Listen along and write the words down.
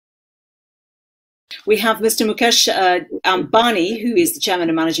We have Mr. Mukesh Ambani, who is the Chairman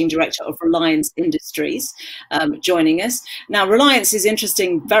and Managing Director of Reliance Industries, joining us. Now, Reliance is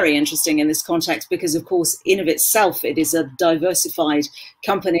interesting, very interesting in this context because, of course, in of itself, it is a diversified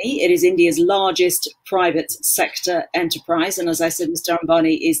company. It is India's largest private sector enterprise. And as I said, Mr.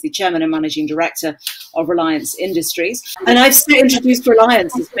 Ambani is the Chairman and Managing Director of Reliance Industries. And I've introduced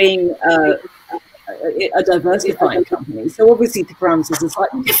Reliance as being a diversified company. So obviously the parameters are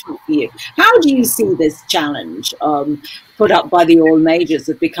slightly different for you. How do you see this challenge put up by the oil majors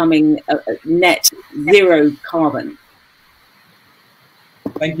of becoming a net zero carbon?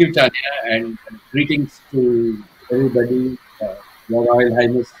 Thank you, Tanya, and greetings to everybody. Your Royal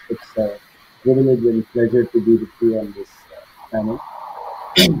Highness, it's a privilege and pleasure to be with you on this panel.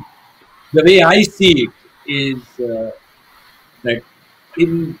 The way I see it is that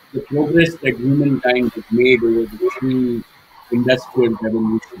in the progress that humankind has made over the three industrial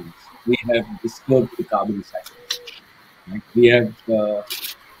revolutions, we have disturbed the carbon cycle. Right? We have,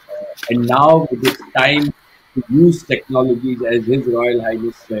 and now it is time to use technologies, as His Royal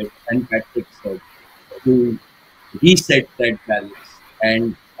Highness said, and Patrick said, to reset that balance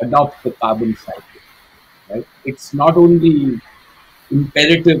and adopt the carbon cycle. Right? It's not only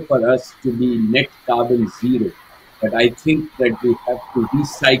imperative for us to be net carbon zero, but I think that we have to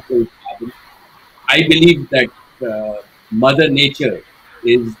recycle carbon. I believe that Mother Nature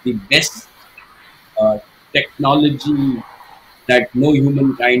is the best technology that no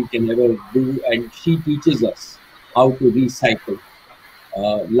humankind can ever do, and she teaches us how to recycle.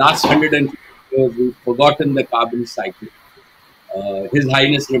 Last 150 years, we've forgotten the carbon cycle. His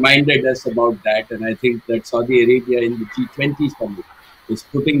Highness reminded us about that, and I think that Saudi Arabia in the G20 summit is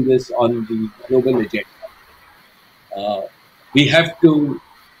putting this on the global agenda. We have to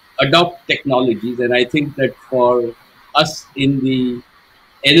adopt technologies, and I think that for us in the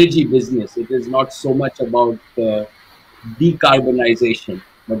energy business, it is not so much about decarbonization,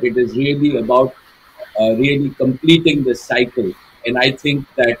 but it is really about really completing the cycle. And I think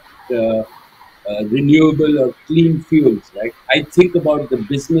that renewable or clean fuels, right? I think about the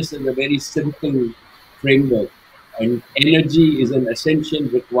business as a very simple framework, and energy is an essential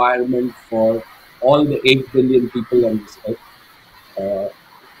requirement for all the 8 billion people on this earth.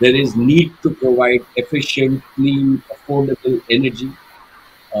 There is need to provide efficient, clean, affordable energy,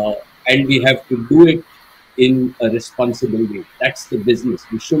 and we have to do it in a responsible way. That's the business.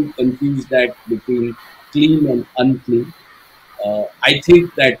 We shouldn't confuse that between clean and unclean. I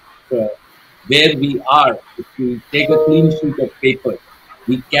think that where we are, if we take a clean sheet of paper,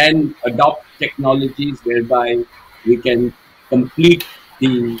 we can adopt technologies whereby we can complete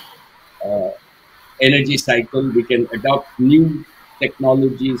the energy cycle. We can adopt new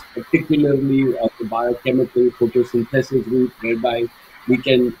technologies, particularly of the biochemical photosynthesis route, whereby we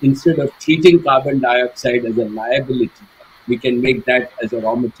can, instead of treating carbon dioxide as a liability, we can make that as a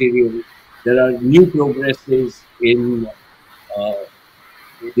raw material. There are new progresses in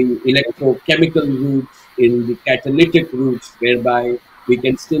the electrochemical routes, in the catalytic routes, whereby we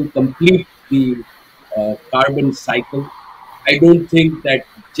can still complete the carbon cycle. I don't think that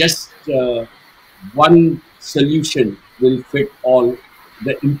just one solution will fit all.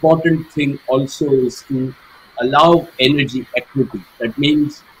 The important thing also is to allow energy equity. That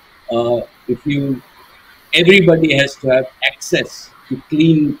means everybody has to have access to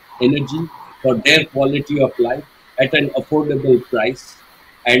clean energy for their quality of life at an affordable price.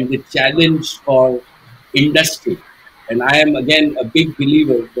 And the challenge for industry, and I am again a big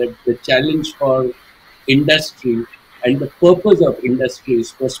believer that the challenge for industry and the purpose of industry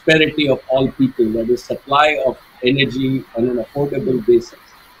is prosperity of all people, that is supply of energy on an affordable basis,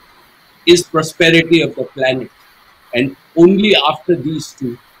 is prosperity of the planet. And only after these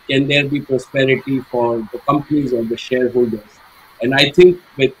two can there be prosperity for the companies or the shareholders. And I think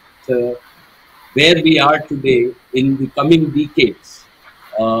with where we are today, in the coming decades,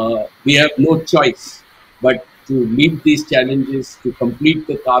 we have no choice but to meet these challenges, to complete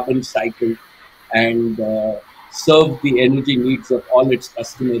the carbon cycle and serve the energy needs of all its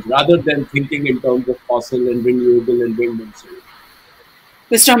customers, rather than thinking in terms of fossil and renewable and wind and solar.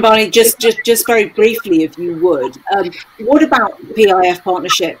 Mr. Ambani, just very briefly, if you would, what about PIF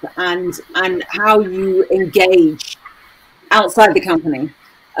partnership and how you engage outside the company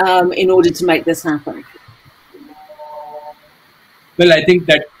in order to make this happen? Well, I think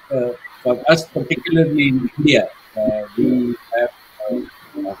that for us, particularly in India, we have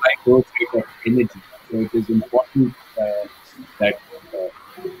a high growth rate of energy. So it is important that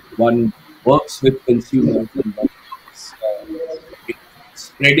one works with consumers and one works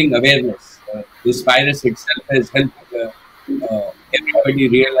spreading awareness. This virus itself has helped everybody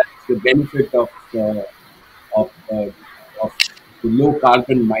realize the benefit of uh, of the low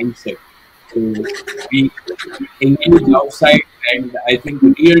carbon mindset. So we engage outside, and I think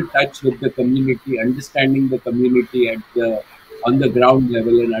real touch with the community, understanding the community at the on the ground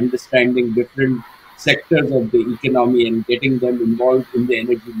level, and understanding different sectors of the economy and getting them involved in the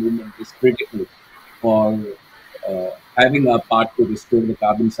energy movement is critical for having a part to restore the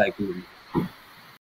carbon cycle in